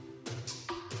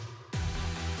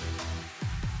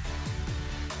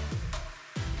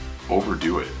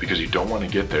overdo it because you don't want to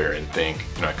get there and think,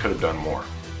 I could have done more.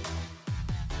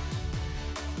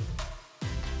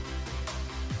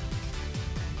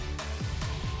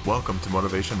 Welcome to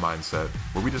Motivation Mindset,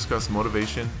 where we discuss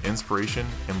motivation, inspiration,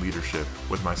 and leadership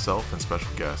with myself and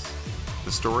special guests.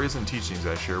 The stories and teachings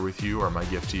I share with you are my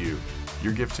gift to you.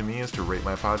 Your gift to me is to rate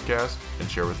my podcast and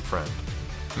share with a friend.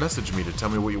 Message me to tell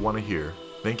me what you want to hear.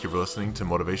 Thank you for listening to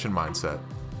Motivation Mindset.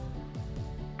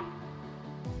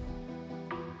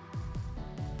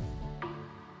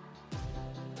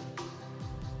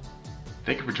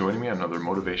 Thank you for joining me on another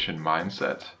Motivation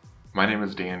Mindset. My name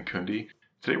is Dan Kunde.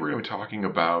 Today we're going to be talking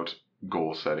about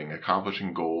goal setting,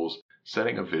 accomplishing goals,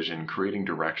 setting a vision, creating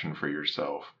direction for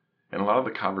yourself. And a lot of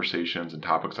the conversations and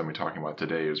topics I'm going to be talking about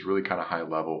today is really kind of high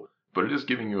level, but it is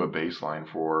giving you a baseline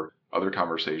for other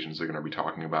conversations they're going to be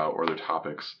talking about or other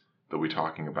topics they'll be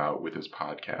talking about with this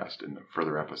podcast in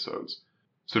further episodes.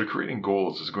 So to creating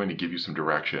goals is going to give you some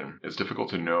direction. It's difficult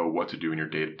to know what to do in your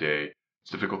day-to-day.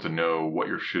 It's difficult to know what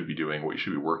you should be doing, what you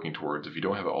should be working towards if you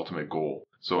don't have an ultimate goal.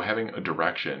 So having a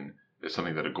direction is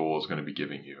something that a goal is going to be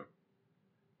giving you.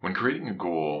 When creating a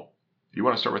goal, you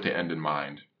want to start with the end in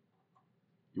mind.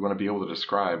 You want to be able to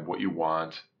describe what you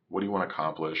want to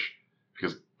accomplish,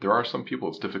 because there are some people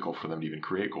it's difficult for them to even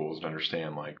create goals and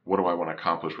understand, like, what do I want to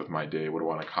accomplish with my day? What do I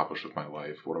want to accomplish with my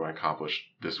life? What do I accomplish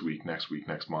this week, next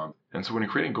month? And so when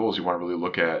you're creating goals, you want to really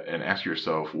look at and ask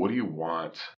yourself, what do you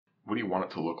want? What do you want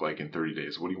it to look like in 30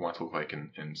 days? What do you want it to look like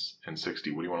in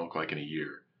 60? What do you want it to look like in a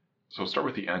year? So start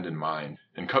with the end in mind.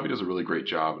 And Covey does a really great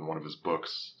job in one of his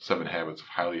books, 7 Habits of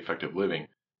Highly Effective Living. And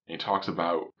he talks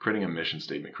about creating a mission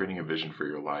statement, creating a vision for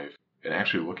your life, and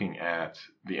actually looking at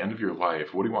the end of your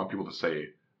life. What do you want people to say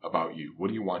about you? What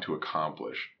do you want to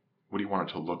accomplish? What do you want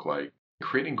it to look like?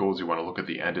 Creating goals, you want to look at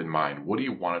the end in mind. What do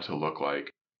you want it to look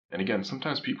like? And again,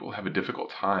 sometimes people have a difficult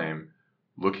time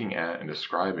looking at and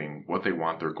describing what they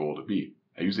want their goal to be.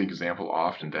 I use the example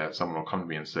often that someone will come to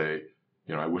me and say,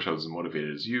 I wish I was as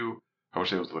motivated as you. I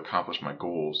wish I was able to accomplish my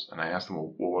goals. And I ask them,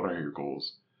 well, what are your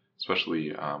goals?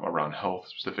 Especially around health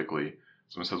specifically.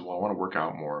 Someone says, well, I want to work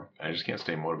out more, and I just can't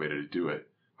stay motivated to do it.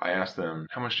 I ask them,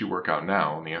 how much do you work out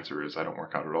now? And the answer is, I don't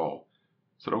work out at all.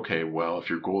 I said, okay, well, if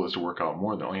your goal is to work out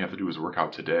more, then all you have to do is work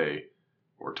out today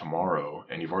or tomorrow,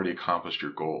 and you've already accomplished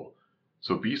your goal.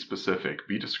 So be specific,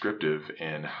 be descriptive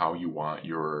in how you want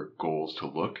your goals to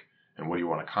look and what you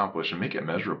want to accomplish, and make it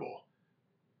measurable.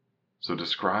 So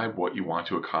describe what you want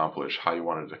to accomplish, how you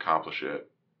want to accomplish it,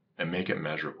 and make it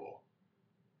measurable.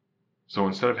 So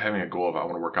instead of having a goal of I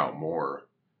want to work out more,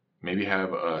 maybe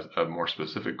have a more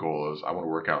specific goal is I want to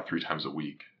work out 3 times a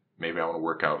week. Maybe I want to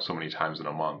work out so many times in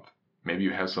a month. Maybe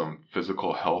you have some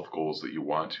physical health goals that you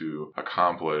want to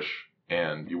accomplish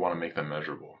and you want to make them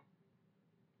measurable.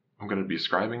 I'm going to be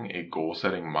describing a goal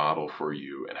setting model for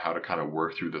you and how to kind of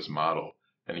work through this model.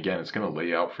 And again, it's going to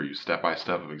lay out for you step by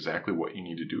step of exactly what you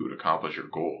need to do to accomplish your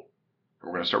goal. And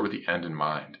we're going to start with the end in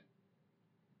mind.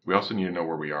 We also need to know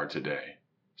where we are today.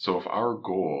 So if our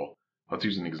goal, let's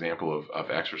use an example of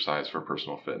exercise for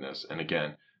personal fitness. And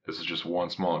again, this is just one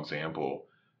small example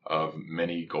of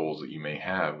many goals that you may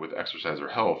have with exercise or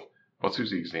health. Let's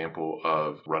use the example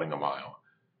of running a mile.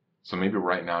 So maybe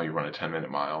right now you run a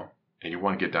 10-minute mile and you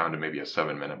want to get down to maybe a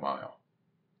 7-minute mile.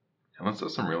 And let's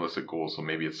set some realistic goals. So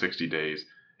maybe it's 60 days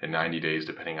and 90 days,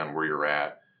 depending on where you're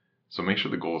at. So make sure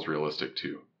the goal is realistic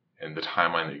too, and the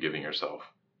timeline that you're giving yourself.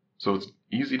 So it's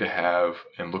easy to have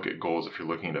and look at goals if you're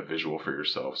looking at a visual for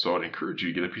yourself. So I'd encourage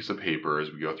you to get a piece of paper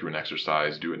as we go through an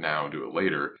exercise, do it now, do it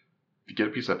later. If you get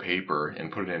a piece of paper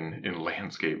and put it in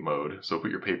landscape mode, so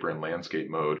put your paper in landscape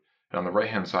mode, and on the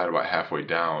right-hand side, about halfway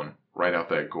down, write out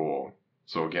that goal.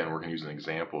 So again, we're going to use an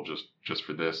example just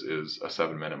for this is a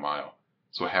 7-minute mile.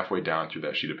 So halfway down through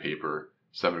that sheet of paper,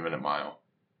 7-minute mile.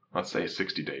 Let's say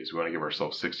 60 days. We want to give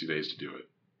ourselves 60 days to do it.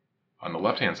 On the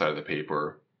left-hand side of the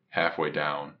paper, halfway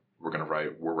down, we're going to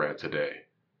write where we're at today.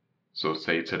 So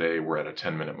say today we're at a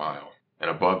 10-minute mile. And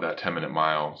above that 10-minute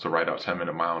mile, so write out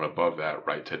 10-minute mile, and above that,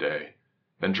 write today.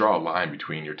 Then draw a line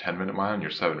between your 10-minute mile and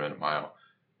your 7-minute mile.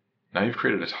 Now you've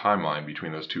created a timeline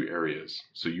between those two areas.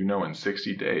 So you know in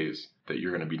 60 days that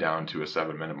you're going to be down to a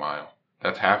 7-minute mile.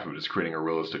 That's half of it, is creating a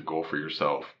realistic goal for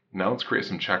yourself. Now let's create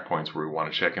some checkpoints where we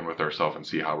want to check in with ourselves and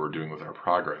see how we're doing with our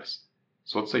progress.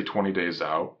 So let's say 20 days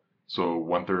out. So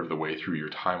 1/3 of the way through your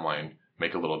timeline,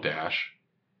 make a little dash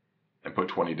and put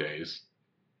 20 days.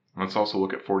 And let's also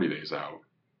look at 40 days out.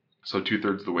 So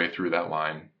 2/3 of the way through that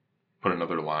line, put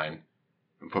another line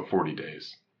and put 40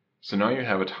 days. So now you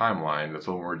have a timeline that's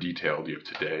a little more detailed. You have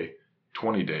today,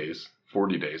 20 days,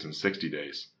 40 days, and 60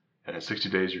 days. And in 60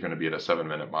 days, you're going to be at a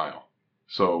 7-minute mile.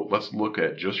 So let's look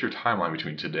at just your timeline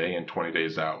between today and 20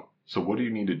 days out. So what do you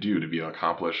need to do to be able to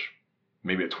accomplish?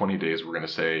 Maybe at 20 days, we're going to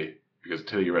say, because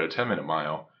today you're at a 10-minute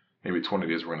mile, maybe at 20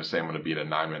 days, we're going to say I'm going to be at a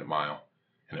 9-minute mile.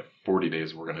 And at 40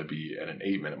 days, we're going to be at an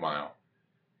 8-minute mile.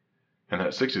 And then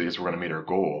at 60 days, we're going to meet our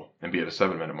goal and be at a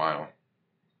 7-minute mile.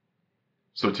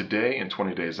 So today and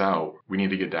 20 days out, we need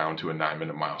to get down to a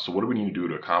 9-minute mile. So what do we need to do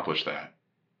to accomplish that?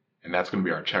 And that's going to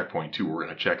be our checkpoint too. We're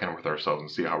going to check in with ourselves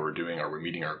and see how we're doing. Are we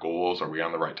meeting our goals? Are we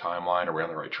on the right timeline? Are we on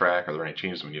the right track? Are there any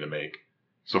changes we need to make?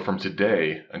 So from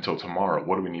today until tomorrow,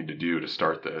 what do we need to do to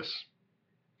start this?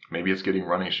 Maybe it's getting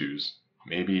running shoes.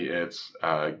 Maybe it's,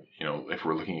 if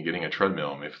we're looking at getting a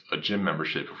treadmill, if a gym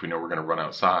membership, if we know we're going to run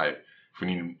outside, if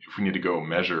we need to go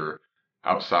measure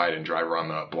outside and drive around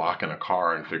the block in a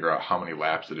car and figure out how many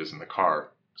laps it is in the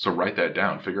car. So write that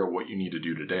down. Figure out what you need to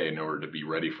do today in order to be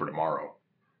ready for tomorrow.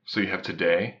 So you have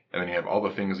today, and then you have all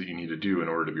the things that you need to do in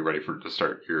order to be ready to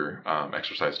start your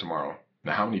exercise tomorrow.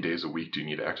 Now, how many days a week do you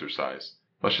need to exercise?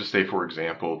 Let's just say, for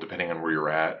example, depending on where you're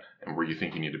at and where you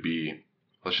think you need to be,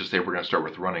 let's just say we're going to start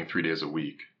with running 3 days a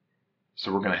week.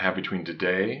 So we're going to have between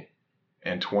today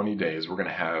and 20 days, we're going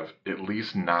to have at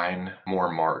least 9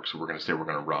 more marks we're going to say we're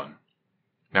going to run.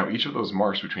 Now, each of those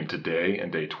marks between today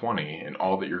and day 20 and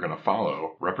all that you're going to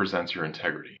follow represents your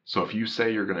integrity. So if you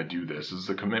say you're going to do this is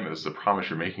a commitment, this is a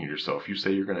promise you're making to yourself. If you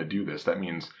say you're going to do this, that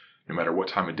means no matter what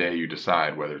time of day you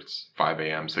decide, whether it's 5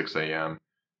 a.m., 6 a.m.,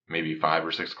 maybe 5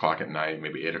 or 6 o'clock at night,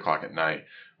 maybe 8 o'clock at night,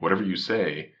 whatever you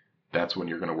say, that's when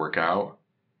you're going to work out.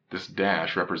 This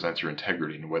dash represents your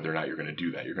integrity and whether or not you're going to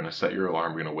do that. You're going to set your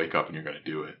alarm, you're going to wake up, and you're going to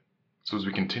do it. So as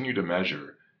we continue to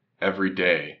measure every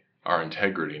day our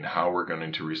integrity and how we're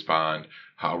going to respond,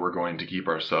 how we're going to keep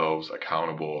ourselves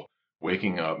accountable,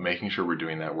 waking up, making sure we're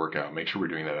doing that workout, make sure we're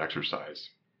doing that exercise.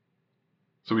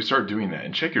 So we start doing that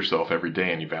and check yourself every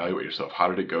day and evaluate yourself. How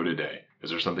did it go today? Is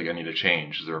there something I need to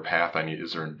change? Is there a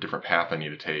different path I need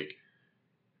to take?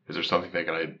 Is there something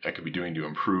that I could be doing to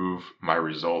improve my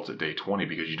results at day 20?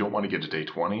 Because you don't want to get to day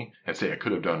 20 and say, I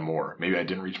could have done more. Maybe I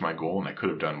didn't reach my goal and I could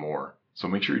have done more. So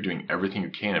make sure you're doing everything you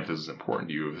can if this is important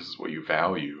to you, if this is what you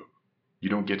value. You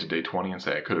don't get to day 20 and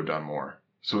say, I could have done more.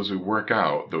 So as we work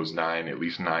out those at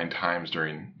least 9 times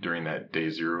during that day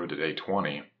 0 to day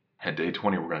 20, at day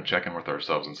 20, we're going to check in with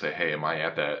ourselves and say, hey, am I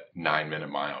at that 9-minute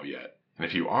mile yet? And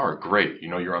if you are, great. You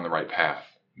know you're on the right path.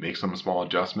 Make some small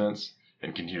adjustments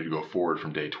and continue to go forward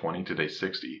from day 20 to day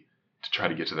 60 to try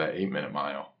to get to that 8-minute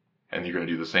mile. And you're going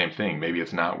to do the same thing. Maybe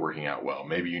it's not working out well.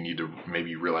 Maybe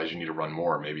you realize you need to run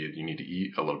more. Maybe you need to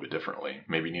eat a little bit differently.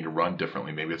 Maybe you need to run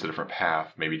differently. Maybe it's a different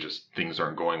path. Maybe just things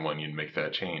aren't going well and you need to make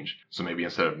that change. So maybe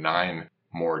instead of 9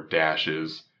 more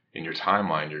dashes in your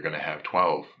timeline, you're going to have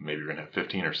 12. Maybe you're going to have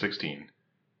 15 or 16. And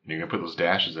you're going to put those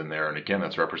dashes in there. And again,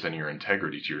 that's representing your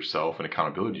integrity to yourself and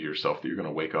accountability to yourself that you're going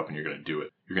to wake up and you're going to do it.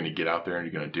 You're going to get out there and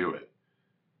you're going to do it.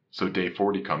 So day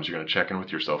 40 comes, you're going to check in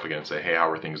with yourself again and say, hey, how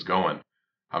are things going?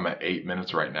 I'm at 8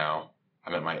 minutes right now.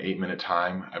 I'm at my 8-minute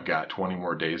time. I've got 20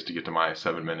 more days to get to my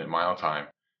 7-minute mile time.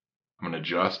 I'm going to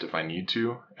adjust if I need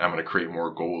to, and I'm going to create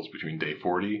more goals between day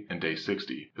 40 and day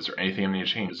 60. Is there anything I need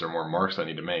to change? Is there more marks I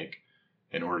need to make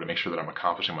in order to make sure that I'm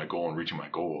accomplishing my goal and reaching my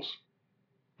goals?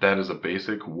 That is a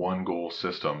basic one-goal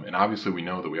system, and obviously we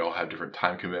know that we all have different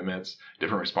time commitments,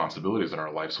 different responsibilities in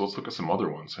our life, so let's look at some other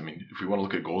ones. I mean, if we want to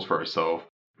look at goals for ourselves,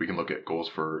 we can look at goals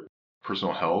for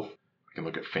personal health, we can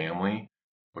look at family,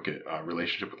 look at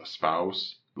relationship with a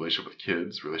spouse, relationship with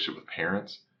kids, relationship with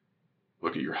parents.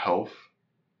 Look at your health,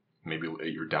 maybe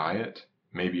at your diet.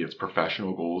 Maybe it's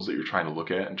professional goals that you're trying to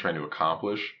look at and trying to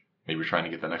accomplish. Maybe you're trying to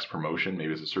get the next promotion.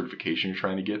 Maybe it's a certification you're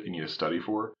trying to get that you need to study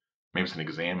for. Maybe it's an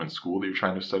exam in school that you're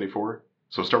trying to study for.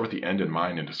 So start with the end in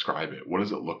mind and describe it. What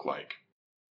does it look like?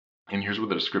 And here's where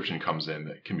the description comes in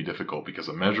that can be difficult because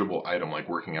a measurable item like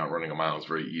working out, running a mile is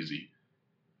very easy.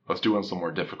 Let's do one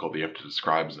somewhere difficult that you have to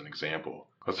describe as an example.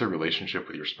 Let's say relationship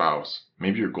with your spouse.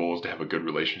 Maybe your goal is to have a good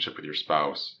relationship with your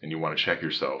spouse and you want to check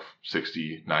yourself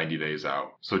 60, 90 days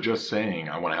out. So just saying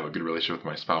I want to have a good relationship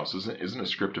with my spouse isn't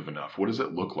descriptive enough. What does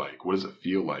it look like? What does it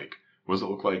feel like? What does it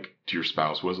look like to your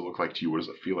spouse? What does it look like to you? What does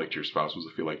it feel like to your spouse? What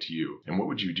does it feel like to you? And what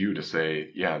would you do to say,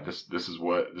 yeah, this is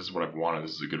what I've wanted.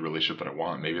 This is a good relationship that I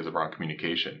want. Maybe it's around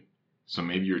communication. So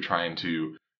maybe you're trying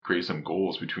to create some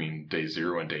goals between day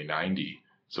 0 and day 90.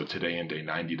 So today and day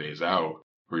 90 days out,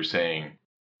 where you're saying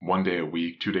 1 day a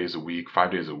week, 2 days a week,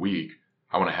 5 days a week,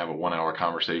 I want to have a 1-hour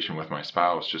conversation with my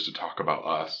spouse just to talk about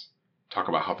us, talk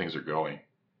about how things are going.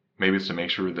 Maybe it's to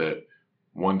make sure that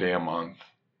 1 day a month,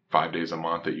 5 days a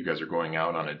month that you guys are going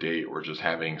out on a date or just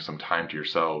having some time to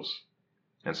yourselves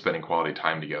and spending quality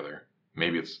time together.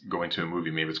 Maybe it's going to a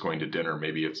movie, maybe it's going to dinner,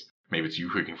 maybe it's you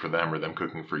cooking for them or them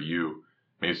cooking for you.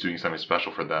 Maybe it's doing something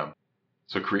special for them.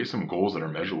 So create some goals that are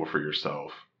measurable for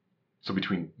yourself. So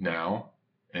between now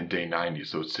and day 90,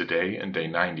 so it's today and day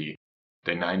 90.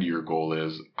 Day 90, your goal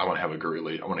is, I want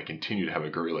to continue to have a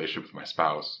good relationship with my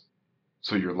spouse.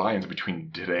 So your lines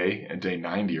between today and day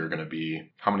 90 are going to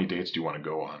be, how many dates do you want to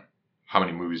go on? How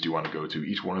many movies do you want to go to?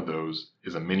 Each one of those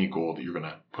is a mini goal that you're going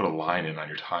to put a line in on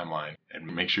your timeline and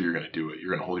make sure you're going to do it.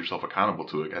 You're going to hold yourself accountable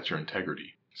to it. That's your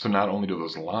integrity. So not only do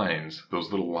those lines,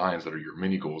 those little lines that are your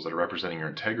mini goals that are representing your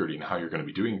integrity and how you're going to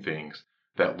be doing things,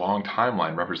 that long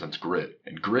timeline represents grit.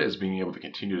 And grit is being able to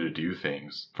continue to do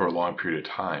things for a long period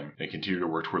of time and continue to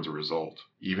work towards a result.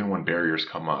 Even when barriers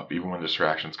come up, even when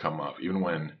distractions come up, even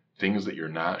when things that you're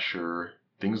not sure,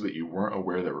 things that you weren't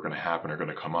aware that were going to happen are going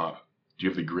to come up. Do you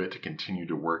have the grit to continue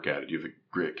to work at it? Do you have the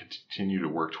grit to continue to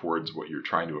work towards what you're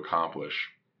trying to accomplish?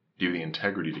 Do you have the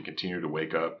integrity to continue to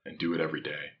wake up and do it every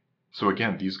day? So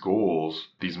again, these goals,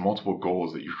 these multiple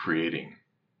goals that you're creating,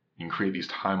 you can create these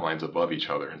timelines above each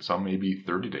other, and some may be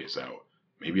 30 days out.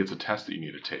 Maybe it's a test that you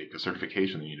need to take, a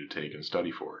certification that you need to take and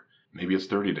study for. Maybe it's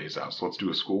 30 days out, so let's do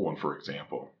a school one, for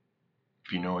example.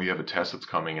 If you know you have a test that's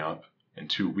coming up in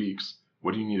 2 weeks,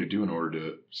 what do you need to do in order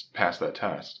to pass that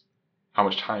test? How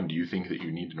much time do you think that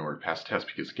you need in order to pass the test?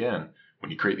 Because again,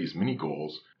 when you create these mini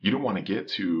goals, you don't want to get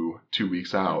to 2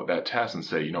 weeks out that test and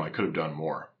say, I could have done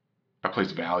more. I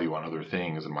placed value on other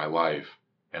things in my life,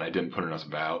 and I didn't put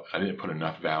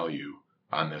enough value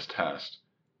on this test,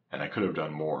 and I could have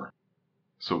done more.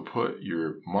 So put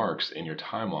your marks in your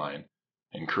timeline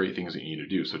and create things that you need to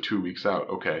do. So 2 weeks out,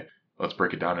 okay, let's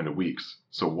break it down into weeks.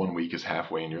 So 1 week is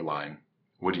halfway in your line.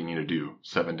 What do you need to do?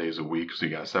 7 days a week, so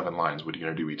you got 7 lines. What are you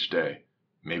going to do each day?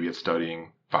 Maybe it's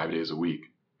studying 5 days a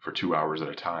week for 2 hours at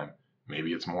a time.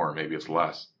 Maybe it's more, maybe it's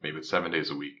less. Maybe it's 7 days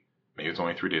a week. Maybe it's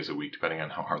only 3 days a week, depending on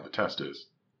how hard the test is.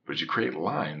 But as you create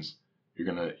lines, you're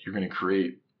gonna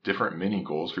create different mini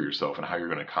goals for yourself and how you're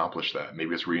going to accomplish that.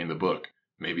 Maybe it's reading the book.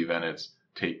 Maybe then it's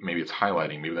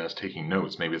highlighting. Maybe then it's taking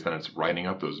notes. Maybe then it's writing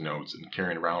up those notes and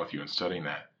carrying it around with you and studying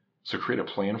that. So create a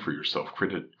plan for yourself.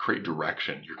 Create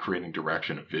direction. You're creating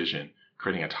direction, a vision,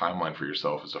 creating a timeline for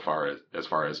yourself as far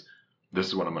as this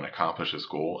is what I'm going to accomplish this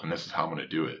goal, and this is how I'm going to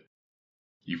do it.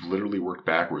 You've literally worked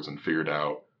backwards and figured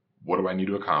out, what do I need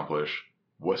to accomplish?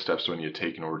 What steps do I need to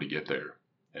take in order to get there?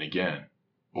 And again,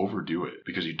 overdo it,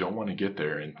 because you don't want to get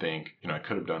there and think, I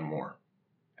could have done more.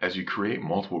 As you create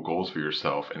multiple goals for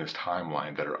yourself in this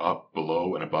timeline that are up,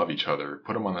 below, and above each other,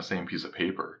 put them on the same piece of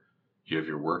paper. You have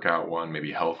your workout one,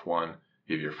 maybe health one,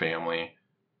 you have your family,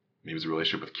 maybe it's a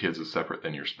relationship with kids is separate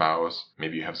than your spouse,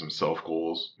 maybe you have some self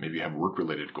goals, maybe you have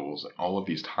work-related goals, and all of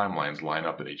these timelines line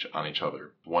up on each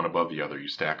other, one above the other. You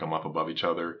stack them up above each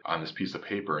other on this piece of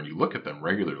paper, and you look at them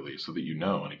regularly so that you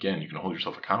know, and again, you can hold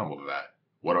yourself accountable to that.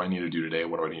 What do I need to do today?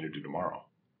 What do I need to do tomorrow?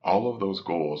 All of those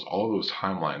goals, all of those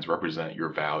timelines represent your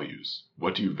values.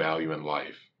 What do you value in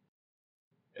life?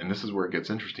 And this is where it gets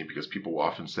interesting, because people will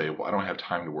often say, well, I don't have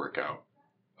time to work out.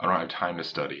 I don't have time to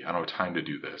study. I don't have time to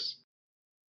do this.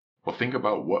 Well, think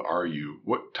about what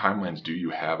timelines do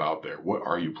you have out there? What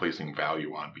are you placing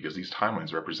value on? Because these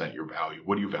timelines represent your value.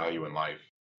 What do you value in life?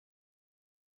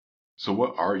 So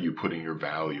what are you putting your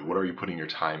value? What are you putting your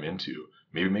time into?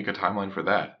 Maybe make a timeline for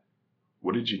that.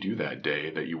 What did you do that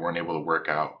day that you weren't able to work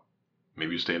out?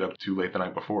 Maybe you stayed up too late the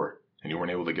night before and you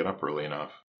weren't able to get up early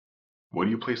enough. What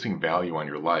are you placing value on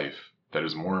your life that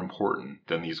is more important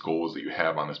than these goals that you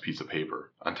have on this piece of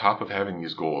paper? On top of having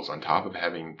these goals, on top of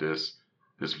having this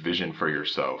vision for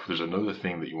yourself, there's another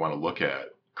thing that you want to look at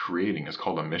creating is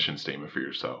called a mission statement for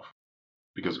yourself.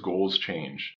 Because goals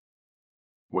change.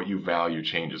 What you value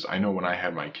changes. I know when I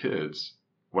had my kids,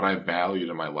 what I valued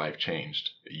in my life changed.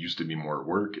 It used to be more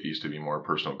work, it used to be more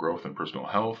personal growth and personal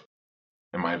health,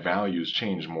 and my values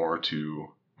changed more to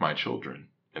my children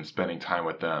and spending time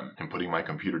with them and putting my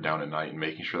computer down at night and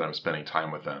making sure that I'm spending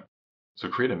time with them. So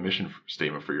create a mission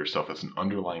statement for yourself. That's an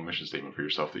underlying mission statement for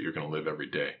yourself that you're going to live every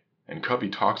day. And Covey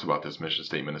talks about this mission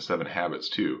statement in 7 Habits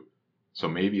too. So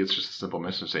maybe it's just a simple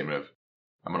mission statement of,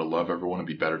 I'm going to love everyone and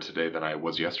be better today than I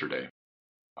was yesterday.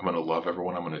 I'm going to love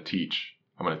everyone. I'm going to teach.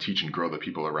 I'm going to teach and grow the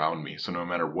people around me. So no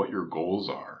matter what your goals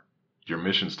are, your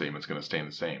mission statement's going to stay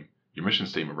the same. Your mission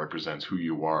statement represents who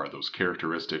you are, those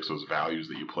characteristics, those values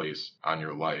that you place on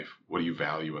your life. What do you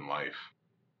value in life?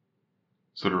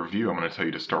 So to review, I'm going to tell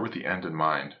you to start with the end in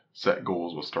mind. Set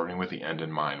goals with starting with the end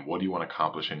in mind. What do you want to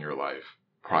accomplish in your life?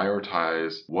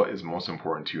 Prioritize what is most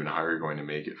important to you and how you're going to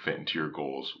make it fit into your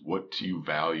goals. What do you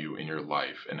value in your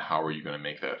life and how are you going to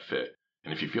make that fit?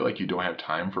 And if you feel like you don't have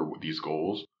time for these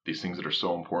goals, these things that are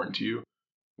so important to you,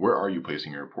 where are you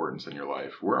placing your importance in your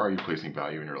life? Where are you placing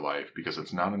value in your life? Because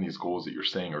it's not in these goals that you're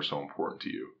saying are so important to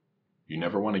you. You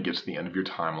never want to get to the end of your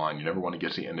timeline. You never want to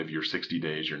get to the end of your 60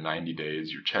 days, your 90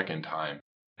 days, your check-in time,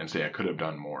 and say, I could have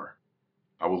done more.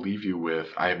 I will leave you with,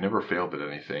 I have never failed at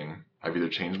anything. I've either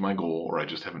changed my goal or I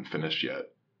just haven't finished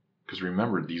yet. Because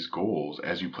remember, these goals,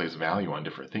 as you place value on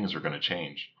different things, are going to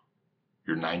change.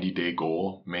 Your 90-day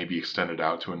goal may be extended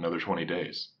out to another 20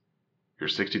 days. Your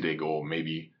 60-day goal may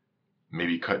be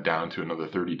cut down to another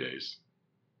 30 days.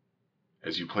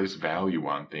 As you place value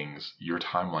on things, your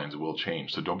timelines will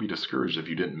change. So don't be discouraged if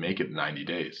you didn't make it 90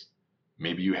 days.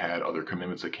 Maybe you had other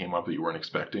commitments that came up that you weren't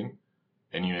expecting,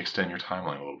 and you extend your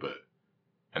timeline a little bit.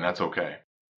 And that's okay.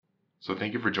 So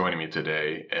thank you for joining me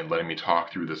today and letting me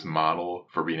talk through this model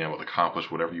for being able to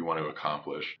accomplish whatever you want to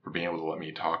accomplish, for being able to let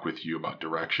me talk with you about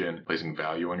direction, placing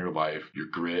value on your life, your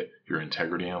grit, your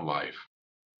integrity in life.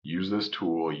 Use this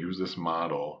tool, use this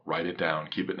model, write it down,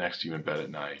 keep it next to you in bed at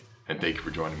night. And thank you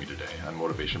for joining me today on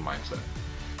Motivation Mindset.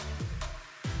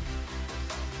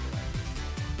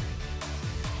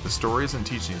 The stories and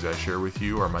teachings I share with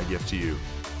you are my gift to you.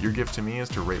 Your gift to me is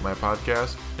to rate my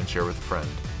podcast and share with a friend.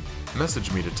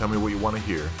 Message me to tell me what you want to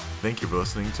hear. Thank you for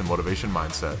listening to Motivation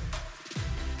Mindset.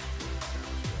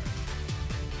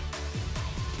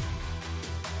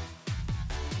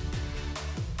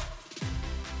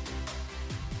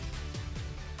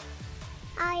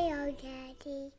 Ayo, Daddy.